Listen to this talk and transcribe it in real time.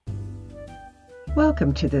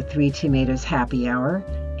Welcome to the Three Tomatoes Happy Hour.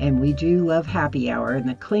 And we do love happy hour and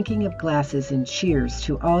the clinking of glasses and cheers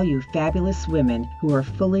to all you fabulous women who are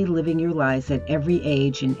fully living your lives at every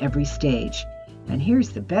age and every stage. And here's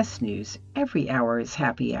the best news. Every hour is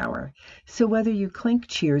happy hour. So whether you clink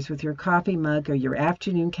cheers with your coffee mug or your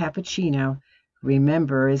afternoon cappuccino,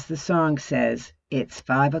 remember, as the song says, it's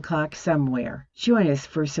 5 o'clock somewhere. Join us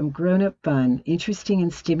for some grown-up fun, interesting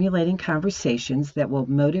and stimulating conversations that will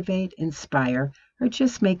motivate, inspire, or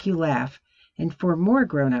just make you laugh. And for more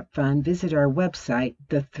grown-up fun, visit our website,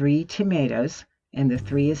 The Three Tomatoes, and the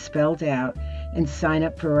three is spelled out, and sign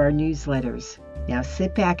up for our newsletters. Now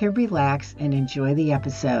sit back and relax and enjoy the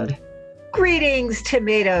episode. Greetings,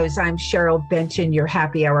 tomatoes. I'm Cheryl Benton, your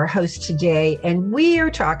happy hour host today, and we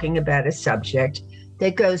are talking about a subject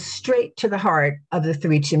that goes straight to the heart of the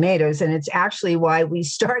Three Tomatoes. And it's actually why we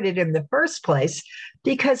started in the first place,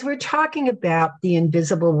 because we're talking about the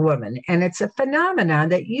invisible woman. And it's a phenomenon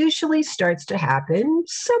that usually starts to happen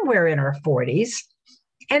somewhere in our 40s.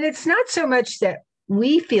 And it's not so much that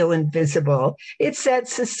we feel invisible, it's that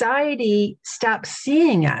society stops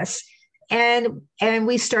seeing us and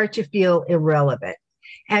we start to feel irrelevant.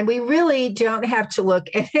 And we really don't have to look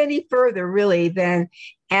any further, really, than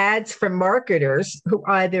ads from marketers who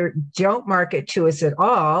either don't market to us at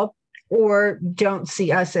all or don't see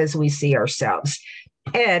us as we see ourselves.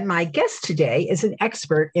 And my guest today is an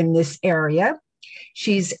expert in this area.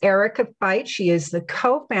 She's Erica Feit. She is the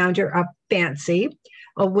co-founder of Fancy,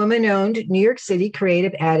 a woman-owned New York City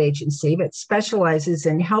creative ad agency that specializes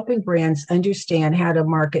in helping brands understand how to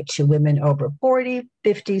market to women over 40,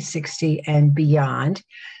 50, 60, and beyond.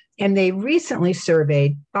 And they recently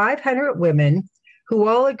surveyed 500 women who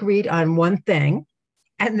all agreed on one thing,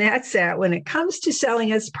 and that's that when it comes to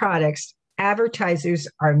selling us products, advertisers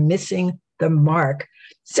are missing the mark.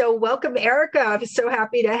 So welcome, Erica. I'm so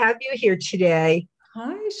happy to have you here today.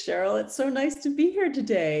 Hi, Cheryl. It's so nice to be here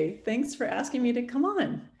today. Thanks for asking me to come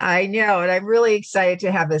on. I know, and I'm really excited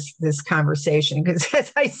to have this conversation because, as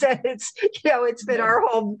I said, it's been our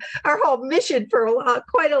whole mission for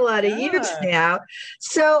quite a lot of years now.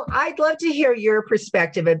 So I'd love to hear your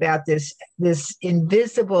perspective about this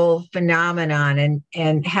invisible phenomenon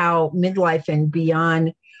and how midlife and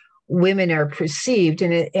beyond women are perceived,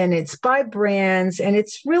 and it's by brands, and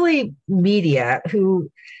it's really media who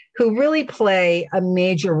really play a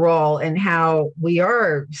major role in how we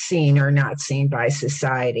are seen or not seen by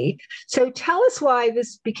society. So tell us why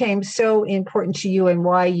this became so important to you and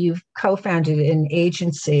why you've co-founded an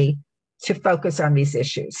agency to focus on these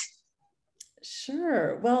issues.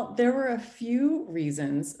 Sure. Well, there were a few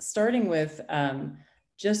reasons, starting with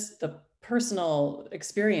just the personal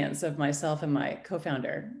experience of myself and my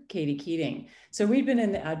co-founder, Katie Keating. So we'd been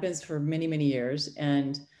in the ad biz for many, many years,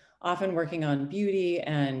 and often working on beauty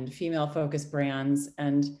and female-focused brands.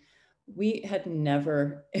 And we had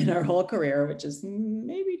never in our whole career, which is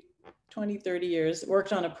maybe 20, 30 years,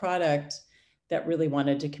 worked on a product that really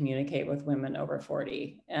wanted to communicate with women over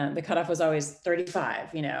 40. And the cutoff was always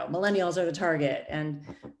 35, millennials are the target. And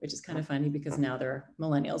which is kind of funny because now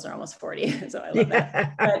millennials are almost 40. So I love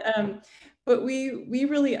that. But we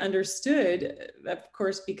really understood, of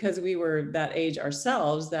course, because we were that age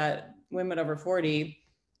ourselves, that women over 40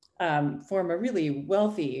 form a really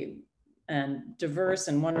wealthy and diverse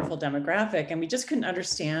and wonderful demographic. And we just couldn't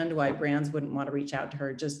understand why brands wouldn't want to reach out to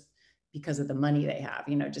her just because of the money they have,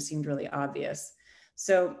 it just seemed really obvious.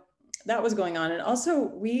 So that was going on. And also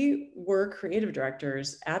we were creative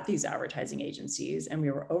directors at these advertising agencies, and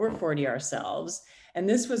we were over 40 ourselves. And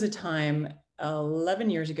this was a time 11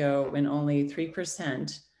 years ago when only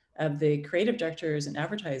 3% of the creative directors in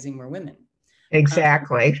advertising were women.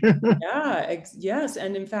 Exactly. Yes.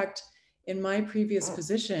 And in fact, in my previous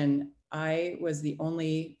position, I was the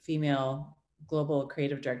only female global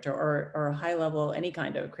creative director or a high level, any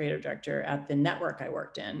kind of creative director at the network I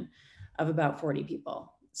worked in of about 40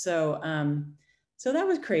 people. So that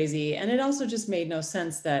was crazy. And it also just made no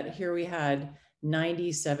sense that here we had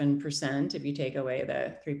 97%, if you take away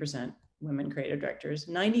the 3% women creative directors,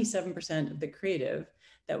 97% of the creative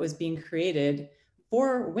that was being created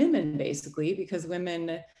for women, basically, because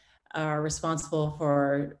women are responsible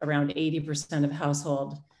for around 80% of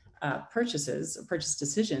household purchase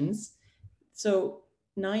decisions. So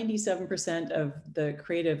 97% of the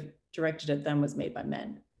creative directed at them was made by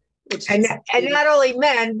men. And not only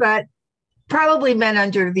men, but probably men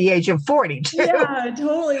under the age of 40 too. Yeah,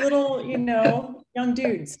 totally. Little, young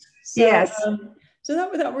dudes. So, yes. So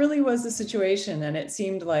that really was the situation. And it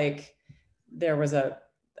seemed like there was a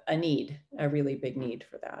really big need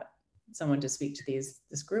for that, someone to speak to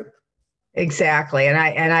this group. Exactly. And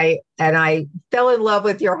I fell in love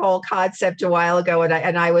with your whole concept a while ago.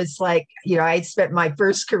 And I was like, I spent my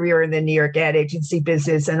first career in the New York ad agency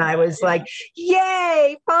business, and I was Yeah. like,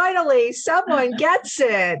 yay, finally someone gets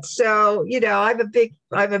it. So, I'm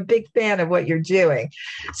a big fan of what you're doing.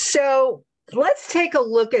 So let's take a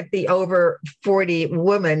look at the over 40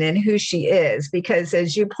 woman and who she is, because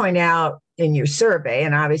as you point out in your survey,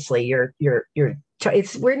 and obviously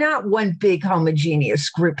we're not one big homogeneous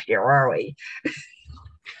group here, are we?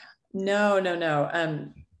 No, no, no.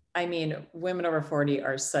 I mean, women over 40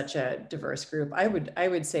 are such a diverse group. I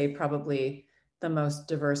would say probably the most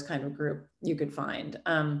diverse kind of group you could find.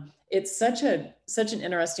 It's such an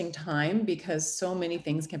interesting time because so many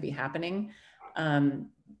things can be happening. Um,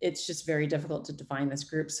 it's just very difficult to define this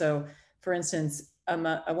group. So, for instance,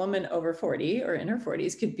 a woman over 40 or in her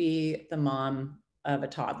 40s could be the mom of a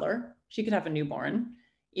toddler. She could have a newborn,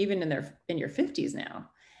 even in your 50s now,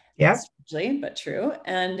 Yep. strangely, but true.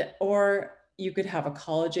 And or you could have a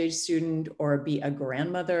college age student or be a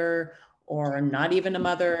grandmother or not even a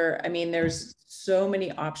mother. I mean, there's so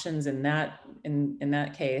many options in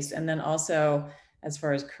that case. And then also as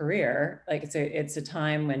far as career, like it's a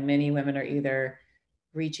time when many women are either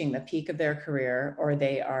reaching the peak of their career or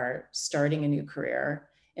they are starting a new career.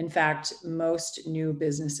 In fact, most new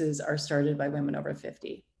businesses are started by women over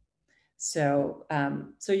 50. So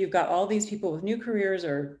you've got all these people with new careers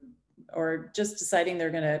or just deciding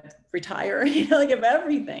they're going to retire, like of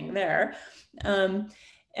everything there. Um,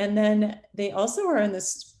 and then they also are in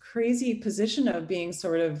this crazy position of being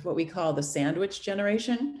sort of what we call the sandwich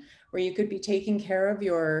generation, where you could be taking care of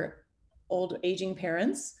your old aging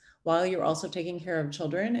parents while you're also taking care of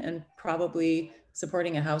children and probably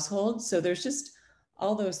supporting a household. So there's just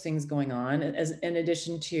all those things going on, as in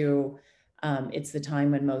addition to it's the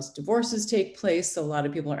time when most divorces take place. So a lot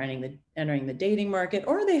of people are entering the dating market,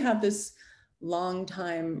 or they have this long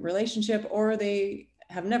time relationship, or they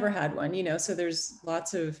have never had one, so there's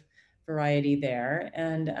lots of variety there.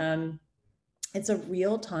 And it's a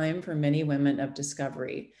real time for many women of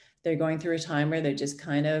discovery. They're going through a time where they're just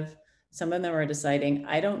kind of, some of them are deciding,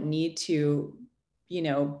 I don't need to,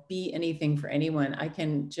 be anything for anyone. I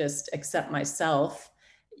can just accept myself.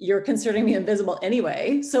 You're considering me invisible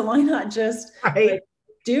anyway. So why not just like Right.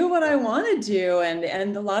 do what I want to do? And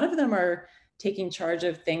a lot of them are taking charge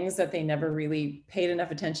of things that they never really paid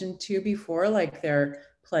enough attention to before, like their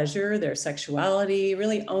pleasure, their sexuality,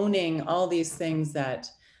 really owning all these things that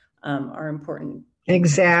are important in life.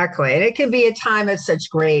 Exactly. And it can be a time of such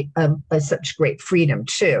great freedom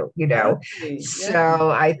too. Exactly. Yeah.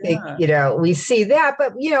 So I think, Yeah. we see that,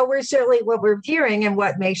 but we're certainly what we're hearing, and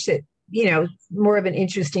what makes it, more of an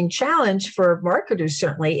interesting challenge for marketers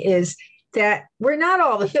certainly is that we're not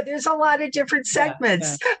all there's a lot of different Yeah. Yeah.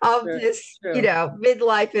 segments of True. this, True.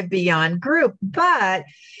 midlife and beyond group. But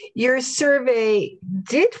your survey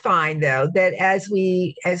did find though that as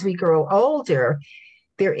we grow older,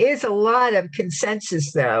 there is a lot of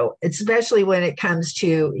consensus, though, especially when it comes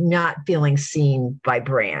to not feeling seen by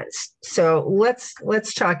brands. So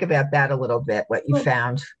let's talk about that a little bit. What you Well,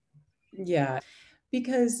 found. yeah,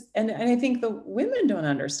 because and I think the women don't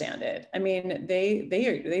understand it. I mean,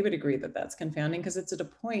 they would agree that that's confounding because it's at a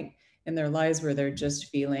point in their lives where they're just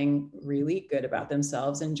feeling really good about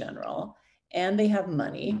themselves in general, and they have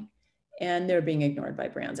money, and they're being ignored by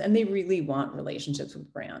brands, and they really want relationships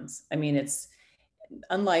with brands. I mean, it's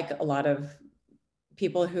unlike a lot of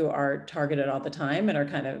people who are targeted all the time and are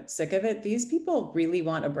kind of sick of it. These people really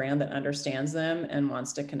want a brand that understands them and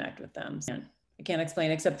wants to connect with them. And I can't explain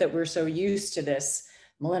except that we're so used to this.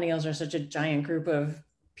 Millennials are such a giant group of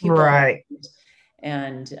people. Right.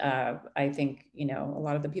 And I think, a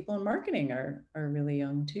lot of the people in marketing are really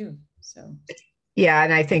young too. So Yeah,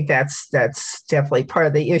 and I think that's definitely part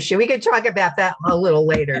of the issue. We can talk about that a little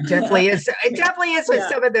later. Definitely is. It definitely is with yeah.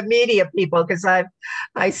 some of the media people, because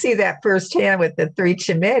I see that firsthand with the Three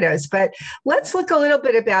Tomatoes. But let's look a little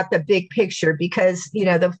bit about the big picture, because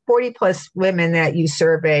the 40 plus women that you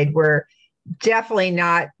surveyed were definitely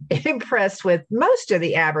not impressed with most of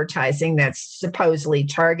the advertising that's supposedly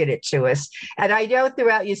targeted to us. And I know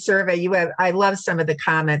throughout your survey, I love some of the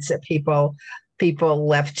comments that people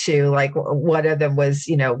left to, like one of them was,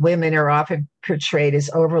 women are often portrayed as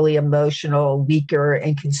overly emotional, weaker,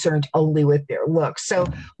 and concerned only with their looks. So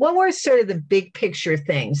what were sort of the big picture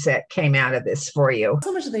things that came out of this for you?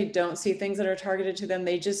 So much that they don't see things that are targeted to them.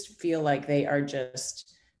 They just feel like they are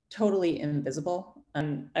just totally invisible.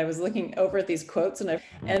 I was looking over at these quotes and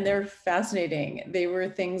they're fascinating. They were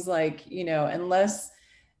things like, unless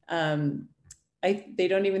um, they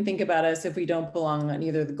don't even think about us if we don't belong on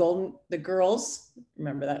either the Girls,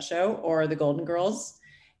 remember that show, or the Golden Girls.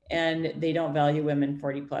 and they don't value women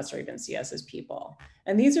 40 plus or even see us as people.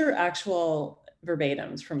 And these are actual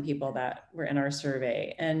verbatims from people that were in our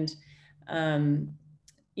survey. And,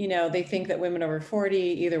 you know, they think that women over 40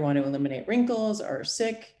 either want to eliminate wrinkles or are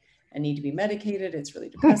sick and need to be medicated. It's really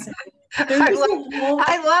depressing. I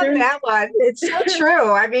love that one. It's so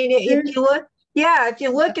true. I mean, if you look, if you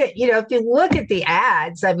look at, if you look at the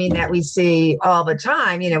ads, I mean, that we see all the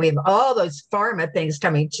time, we have all those pharma things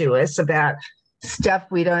coming to us about stuff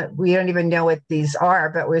we don't even know what these are,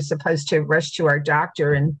 but we're supposed to rush to our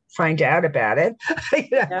doctor and find out about it.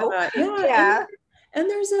 And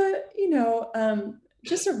there's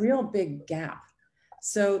just a real big gap.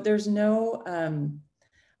 So there's no,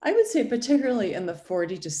 I would say particularly in the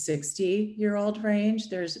 40 to 60-year-old range,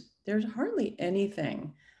 there's hardly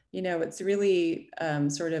anything. It's really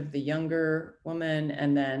sort of the younger woman,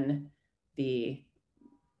 and then the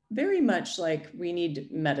very much like we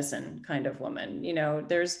need medicine kind of woman.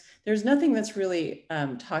 There's nothing that's really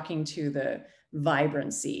talking to the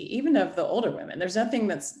vibrancy, even of the older women. There's nothing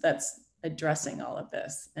that's addressing all of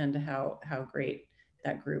this and how great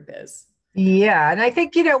that group is. Yeah. And I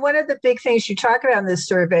think, one of the big things you talk about in this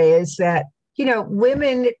survey is that,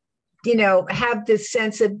 women, have this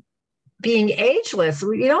sense of being ageless.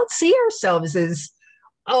 We don't see ourselves as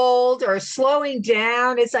old or slowing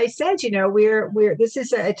down. As I said, this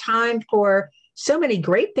is a time for so many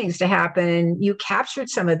great things to happen. And you captured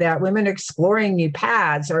some of that, women exploring new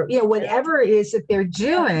paths or, whatever it is that they're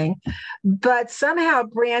doing. But somehow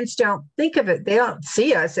brands don't think of it. They don't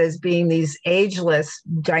see us as being these ageless,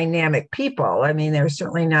 dynamic people. I mean, they're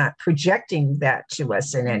certainly not projecting that to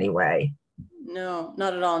us in any way. No,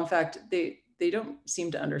 not at all. In fact, they don't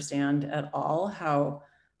seem to understand at all how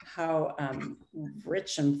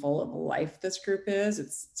rich and full of life this group is.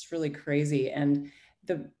 It's really crazy. And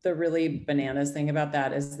the really bananas thing about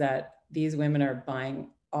that is that these women are buying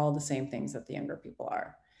all the same things that the younger people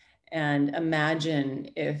are. And imagine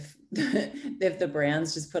if the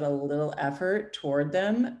brands just put a little effort toward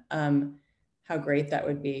them, how great that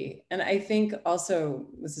would be. And I think also,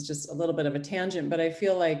 this is just a little bit of a tangent, but I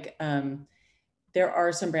feel like there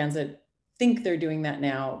are some brands that think they're doing that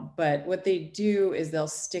now, but what they do is they'll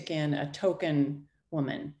stick in a token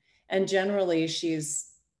woman. And generally she's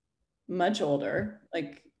much older,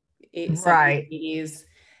 like 80s.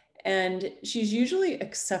 And she's usually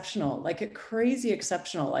exceptional, like a crazy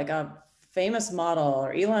exceptional, like a famous model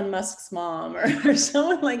or Elon Musk's mom or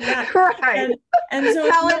someone like that. Right. And so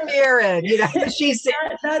Helen Mirren, she's in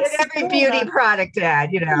every beauty product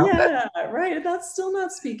ad, Yeah, right. That's still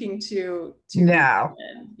not speaking to no.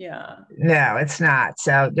 women. Yeah. No, it's not.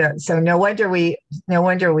 So no wonder we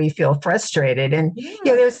feel frustrated. And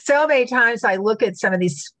there's so many times I look at some of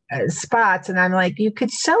these spots and I'm like, you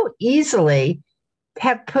could so easily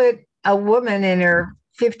have put a woman in her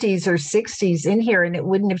 50s or 60s in here and it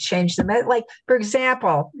wouldn't have changed them. Like, for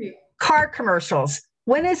example, car commercials.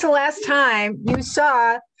 When is the last time you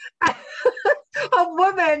saw a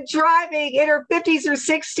woman driving in her 50s or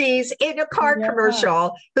 60s in a car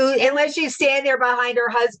commercial unless she's standing there behind her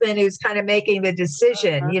husband who's kind of making the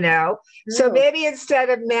decision, So maybe instead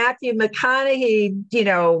of Matthew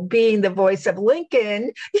McConaughey, being the voice of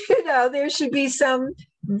Lincoln, there should be some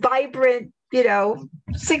vibrant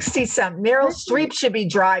 60-something. Meryl Streep should be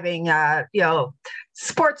driving,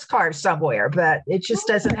 sports cars somewhere, but it just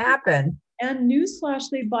doesn't happen. And newsflash,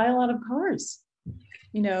 they buy a lot of cars.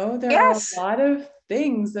 There are a lot of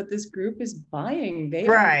things that this group is buying.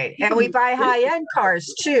 Right. And we buy high-end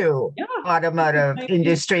cars too, automotive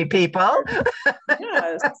industry people.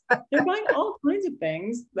 Yes. They're buying all kinds of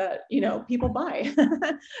things that, people buy.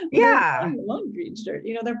 Laundry,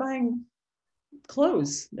 they're buying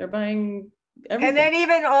clothes. They're buying everything. And then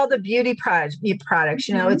even all the beauty products,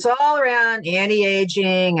 it's all around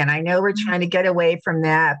anti-aging. And I know we're trying to get away from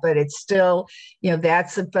that, but it's still,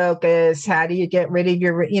 that's the focus. How do you get rid of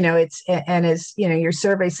your, and as, your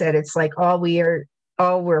survey said, it's like all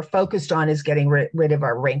we're focused on is getting rid of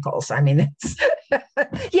our wrinkles. I mean,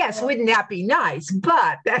 yes, wouldn't that be nice?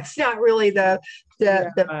 But that's not really the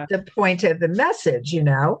point of the message,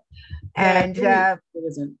 and it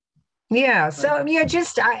isn't. Yeah. So, it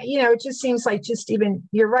just seems like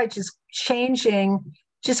you're right, just changing,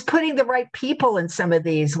 just putting the right people in some of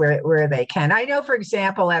these where they can. I know, for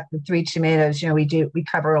example, at the Three Tomatoes, we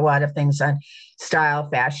cover a lot of things on style,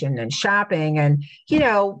 fashion, and shopping. And, you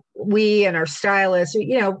know, we and our stylists,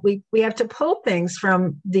 you know, we have to pull things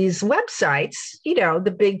from these websites, you know,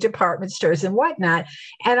 the big department stores and whatnot.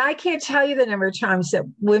 And I can't tell you the number of times that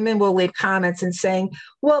women will leave comments and saying,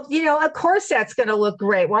 well, you know, of course that's going to look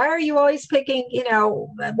great. Why are you always picking, you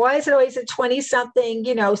know, why is it always a 20 something,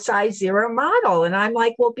 you know, size 0 model? And I'm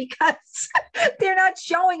like, well, because they're not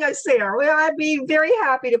showing us there. Well, I'd be very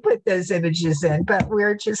happy to put those images in, but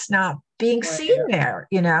we're just not being seen there,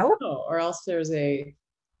 you know? Or else there's a,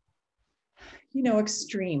 you know,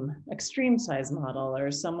 extreme size model,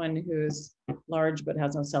 or someone who's large but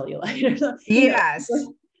has no cellulite or something. Yes.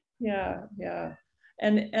 Yeah.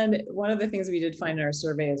 And one of the things we did find in our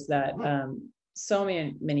survey is that so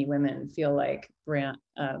many women feel like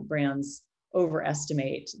brands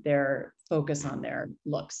overestimate their focus on their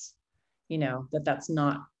looks. You know, that's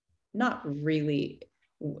not really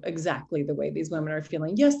exactly the way these women are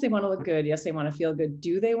feeling. Yes, they want to look good. Yes, they want to feel good.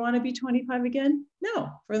 Do they want to be 25 again?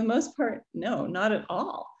 No, for the most part, no, not at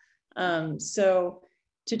all. So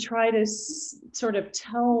to try to sort of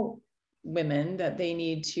tell women that they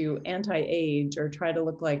need to anti-age or try to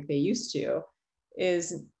look like they used to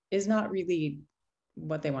is not really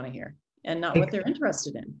what they want to hear, and not what they're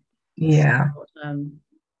interested in. Yeah. So,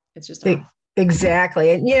 it's just off.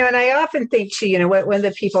 Exactly. And, you know, and I often think too, you know, one of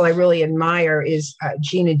the people I really admire is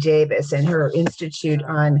Gina Davis and her Institute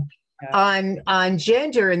on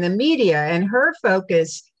Gender in the Media. And her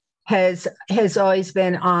focus has always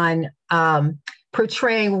been on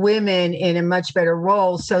portraying women in a much better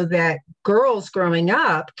role so that girls growing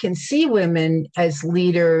up can see women as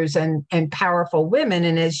leaders and powerful women.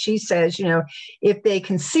 And as she says, you know, if they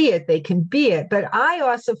can see it, they can be it. But I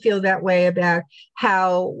also feel that way about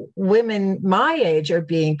how women my age are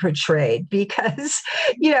being portrayed, because,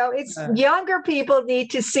 you know, it's younger people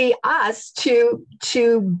need to see us to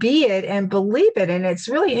be it and believe it. And it's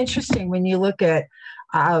really interesting when you look at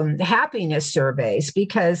happiness surveys,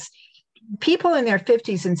 because people in their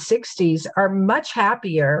 50s and 60s are much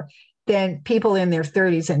happier than people in their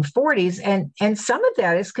 30s and 40s. And some of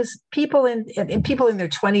that is because people in their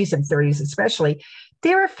 20s and 30s especially,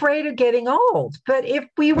 they're afraid of getting old. But if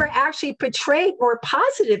we were actually portrayed more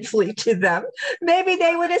positively to them, maybe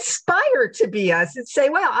they would aspire to be us and say,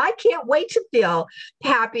 well, I can't wait to feel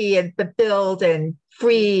happy and fulfilled and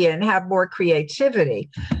free and have more creativity.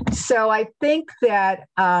 So I think that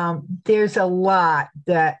there's a lot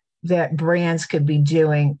that brands could be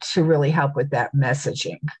doing to really help with that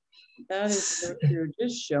messaging. That is so true.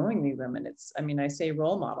 Just showing these women, it's, I mean, I say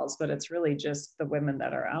role models, but it's really just the women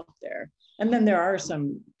that are out there. And then there are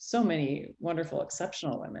so many wonderful,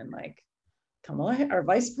 exceptional women like Kamala, our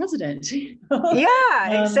vice president. You know?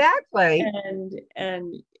 Yeah, exactly.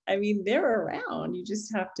 And I mean, they're around. You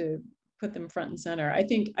just have to put them front and center. I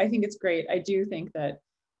think it's great. I do think that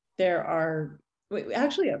there are,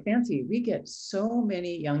 actually at Fancy, we get so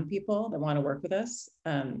many young people that want to work with us,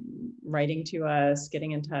 writing to us,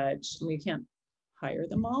 getting in touch. We can't hire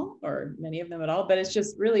them all or many of them at all, but it's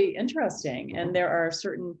just really interesting. And there are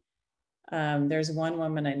certain, there's one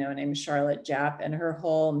woman I know named Charlotte Japp, and her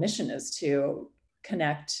whole mission is to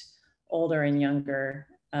connect older and younger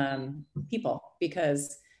people,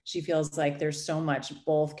 because she feels like there's so much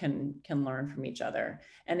both can learn from each other.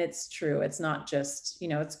 And it's true. It's not just, you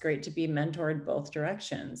know, it's great to be mentored both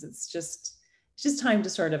directions. It's just time to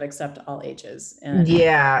sort of accept all ages. And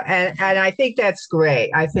yeah, and I think that's great.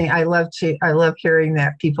 I love hearing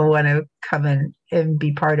that people want to come in and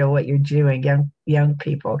be part of what you're doing, young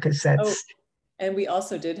people, because that's. And we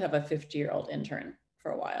also did have a 50-year-old intern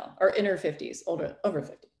for a while, or in her 50s, over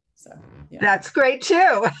 50. So yeah. That's great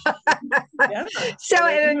too. Yeah. So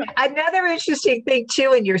another interesting thing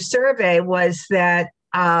too in your survey was that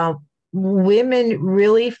women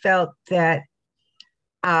really felt that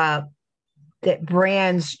that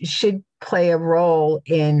brands should play a role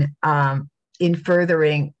in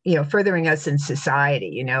furthering us in society,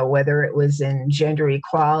 you know, whether it was in gender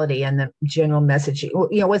equality and the general messaging,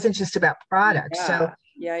 you know, it wasn't just about products. Yeah. So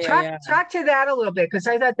talk to that a little bit, because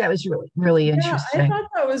I thought that was really interesting. I thought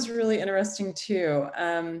that was really interesting too.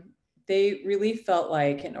 They really felt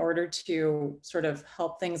like in order to sort of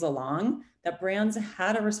help things along, that brands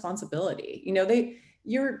had a responsibility. You know,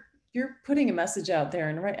 you're putting a message out there,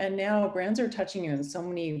 and now brands are touching you in so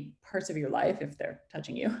many parts of your life if they're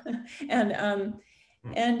touching you, and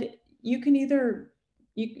you can either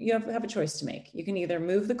you have a choice to make. You can either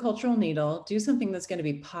move the cultural needle, do something that's going to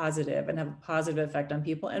be positive and have a positive effect on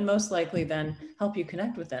people, and most likely then help you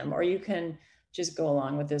connect with them, or you can just go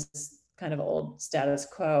along with this kind of old status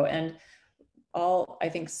quo. And I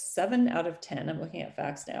think 7 out of 10, I'm looking at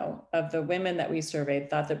facts now, of the women that we surveyed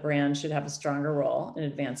thought that brands should have a stronger role in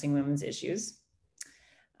advancing women's issues.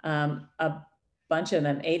 A bunch of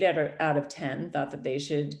them, 8 out of 10, thought that they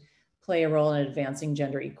should play a role in advancing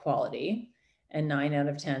gender equality. And 9 out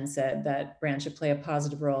of 10 said that brands should play a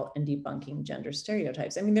positive role in debunking gender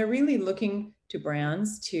stereotypes. I mean, they're really looking to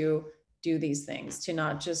brands to do these things, to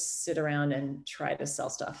not just sit around and try to sell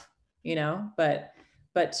stuff,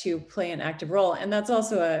 but to play an active role. And that's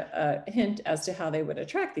also a hint as to how they would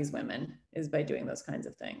attract these women, is by doing those kinds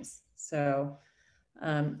of things. So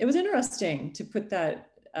it was interesting to put that,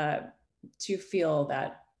 to feel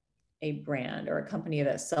that a brand or a company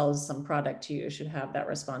that sells some product to you should have that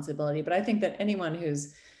responsibility. But I think that anyone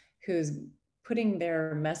who's putting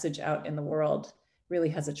their message out in the world really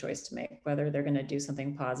has a choice to make, whether they're going to do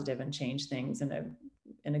something positive and change things in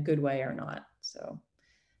a good way or not. So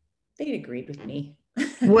they agreed with me.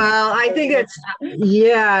 Well, I think it's,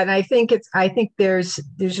 yeah. And I think there's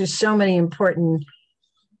just so many important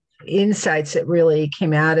insights that really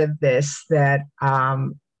came out of this that,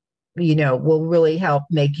 will really help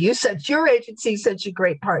make your agency such a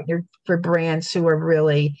great partner for brands who are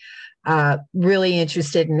really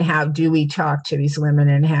interested in how do we talk to these women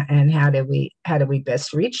and how do we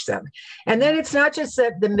best reach them. And then it's not just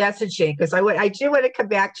the messaging, because I do want to come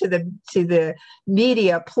back to the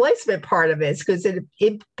media placement part of it, because it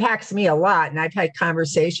impacts me a lot. And I've had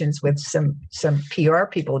conversations with some PR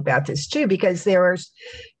people about this too, because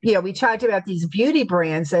we talked about these beauty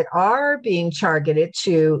brands that are being targeted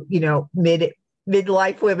to,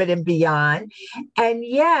 midlife women and beyond. And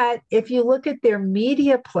yet, if you look at their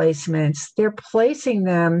media placements, they're placing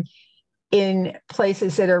them in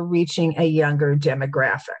places that are reaching a younger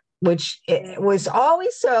demographic, which was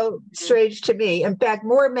always so strange to me. In fact,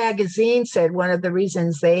 More Magazine said one of the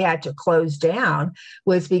reasons they had to close down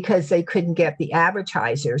was because they couldn't get the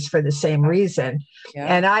advertisers for the same reason. Yeah.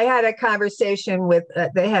 And I had a conversation with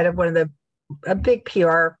the head of a big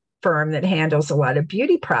PR firm that handles a lot of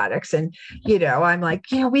beauty products. And, I'm like,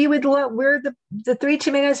 we would love, the Three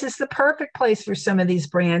Tomatoes is the perfect place for some of these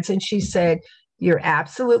brands. And she said, you're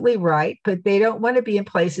absolutely right, but they don't want to be in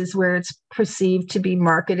places where it's perceived to be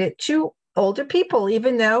marketed to older people,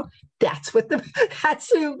 even though that's who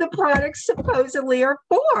the products supposedly are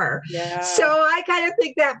for. Yeah. So I kind of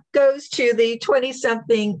think that goes to the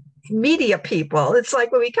 20-something media people. It's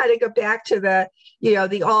like when we kind of go back to the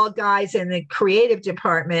all guys in the creative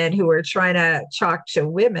department who are trying to talk to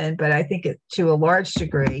women. But I think to a large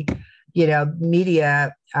degree,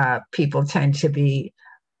 media people tend to be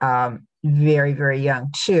very, very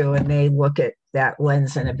young too. And they look at that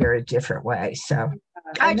lens in a very different way. So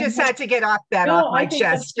I just had to get off my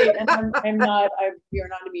chest. And we are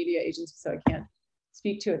not a media agency, so I can't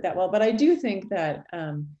speak to it that well. But I do think that,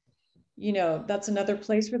 that's another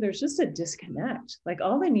place where there's just a disconnect. Like,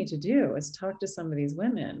 all they need to do is talk to some of these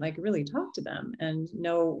women, like really talk to them and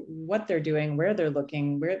know what they're doing, where they're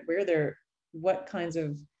looking, what kinds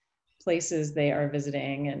of places they are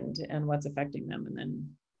visiting and what's affecting them. And then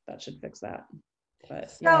that should fix that.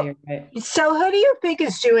 But yeah, you're right. So who do you think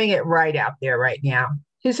is doing it right out there right now?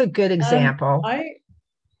 Who's a good example?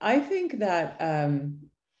 I think that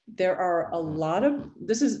there are a lot of,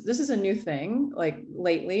 this is a new thing, like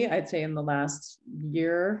lately, I'd say in the last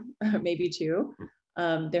year, maybe two,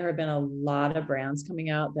 there have been a lot of brands coming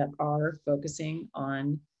out that are focusing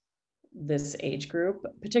on this age group,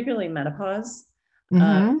 particularly menopause.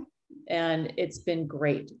 Mm-hmm. And it's been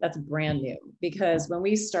great. That's brand new, because when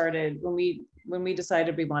we decided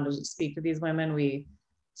we wanted to speak to these women, we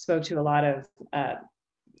spoke to a lot of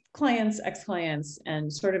clients, ex-clients,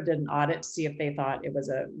 and sort of did an audit to see if they thought it was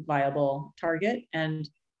a viable target. And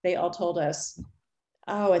they all told us,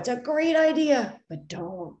 oh, it's a great idea, but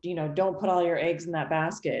don't put all your eggs in that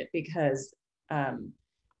basket, because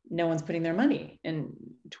no one's putting their money in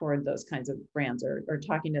toward those kinds of brands or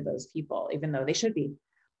talking to those people, even though they should be.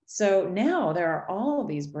 So now there are all of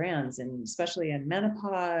these brands, and especially in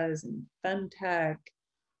menopause and femtech,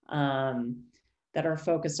 that are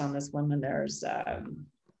focused on this woman. There's a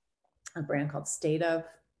brand called State of,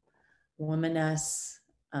 Womaness,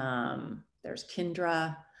 there's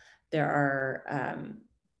Kindra. There are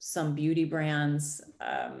some beauty brands,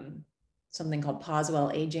 something called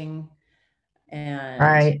Poswell Aging. And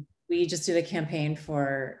right. We just did a campaign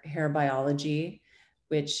for Hair Biology,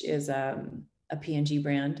 which is a P&G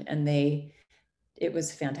brand, and it was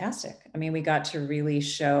fantastic. I mean, we got to really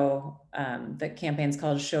show, the campaign's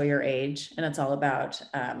called Show Your Age, and it's all about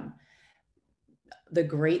the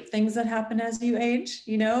great things that happen as you age,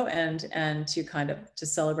 and to kind of to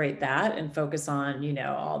celebrate that and focus on,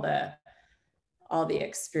 all the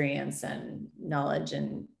experience and knowledge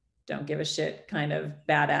and don't give a shit kind of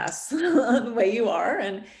badass the way you are.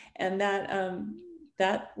 And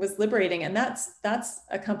that was liberating. And that's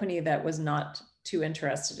a company that was not too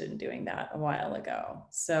interested in doing that a while ago.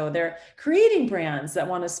 So they're creating brands that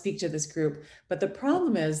want to speak to this group. But the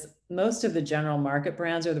problem is most of the general market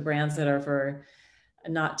brands, or the brands that are for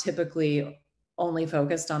not typically only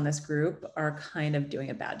focused on this group, are kind of doing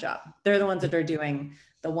a bad job. They're the ones that are doing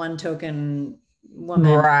the one token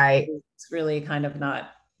woman. Right. It's really kind of not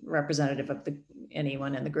representative of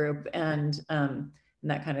anyone in the group, and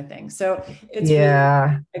that kind of thing. So it's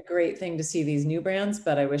really a great thing to see these new brands,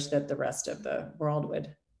 but I wish that the rest of the world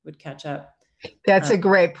would catch up. That's a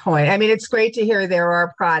great point. I mean, it's great to hear there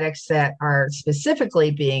are products that are specifically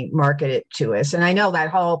being marketed to us. And I know that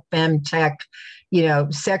whole femtech,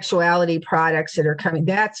 sexuality products that are coming,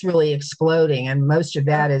 that's really exploding. And most of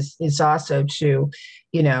that is also to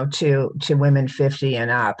women 50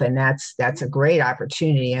 and up. And that's a great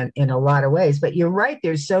opportunity in a lot of ways. But you're right.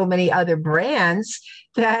 There's so many other brands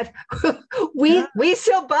that we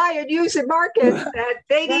still buy and use and market that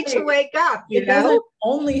they need to wake up, It doesn't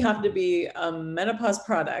only have to be a menopause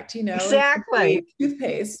product, Exactly.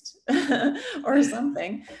 Toothpaste or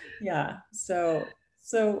something. Yeah. So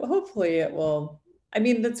hopefully it will,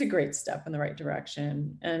 that's a great step in the right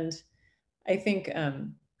direction. And I think,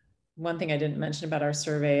 one thing I didn't mention about our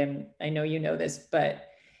survey, and I know you know this, but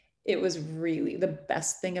it was really, the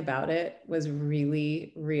best thing about it was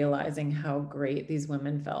really realizing how great these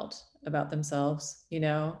women felt about themselves. I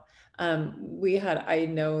know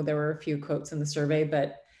there were a few quotes in the survey,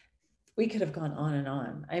 but we could have gone on and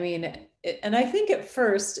on. And I think at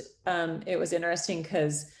first it was interesting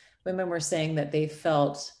because women were saying that they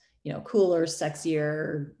felt, cooler,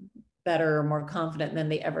 sexier, better, more confident than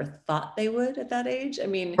they ever thought they would at that age.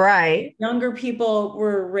 Right. Younger people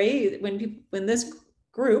were raised, when this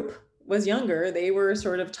group was younger, they were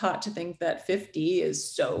sort of taught to think that 50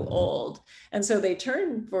 is so old. And so they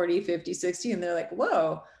turn 40, 50, 60, and they're like,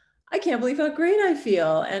 whoa, I can't believe how great I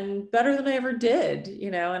feel, and better than I ever did,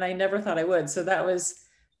 and I never thought I would. So that was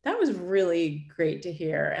really great to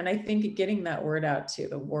hear. And I think getting that word out to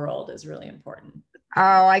the world is really important.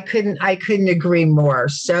 Oh, I couldn't agree more.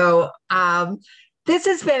 So this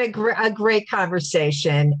has been a great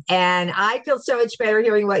conversation, and I feel so much better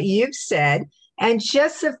hearing what you've said. And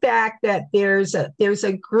just the fact that there's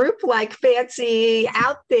a group like Fancy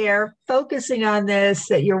out there focusing on this,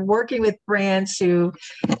 that you're working with brands who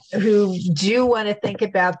do want to think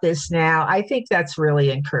about this now, I think that's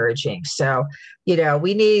really encouraging. So, we all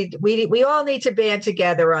need to band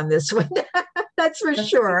together on this one. That's for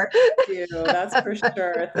sure. That's for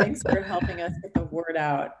sure. Thanks for helping us get the word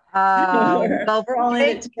out. We're all in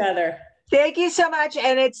it together. Thank you so much.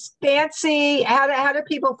 And it's Fancy. How do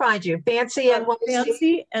people find you? Fancy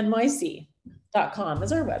NYC. FancyNYC.com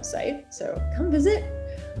is our website. So come visit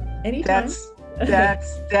anytime.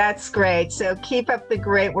 That's great. So keep up the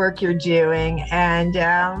great work you're doing. And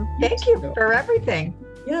thank you for everything.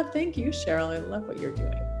 Yeah, thank you, Cheryl. I love what you're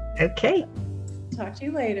doing. Okay. Talk to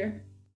you later.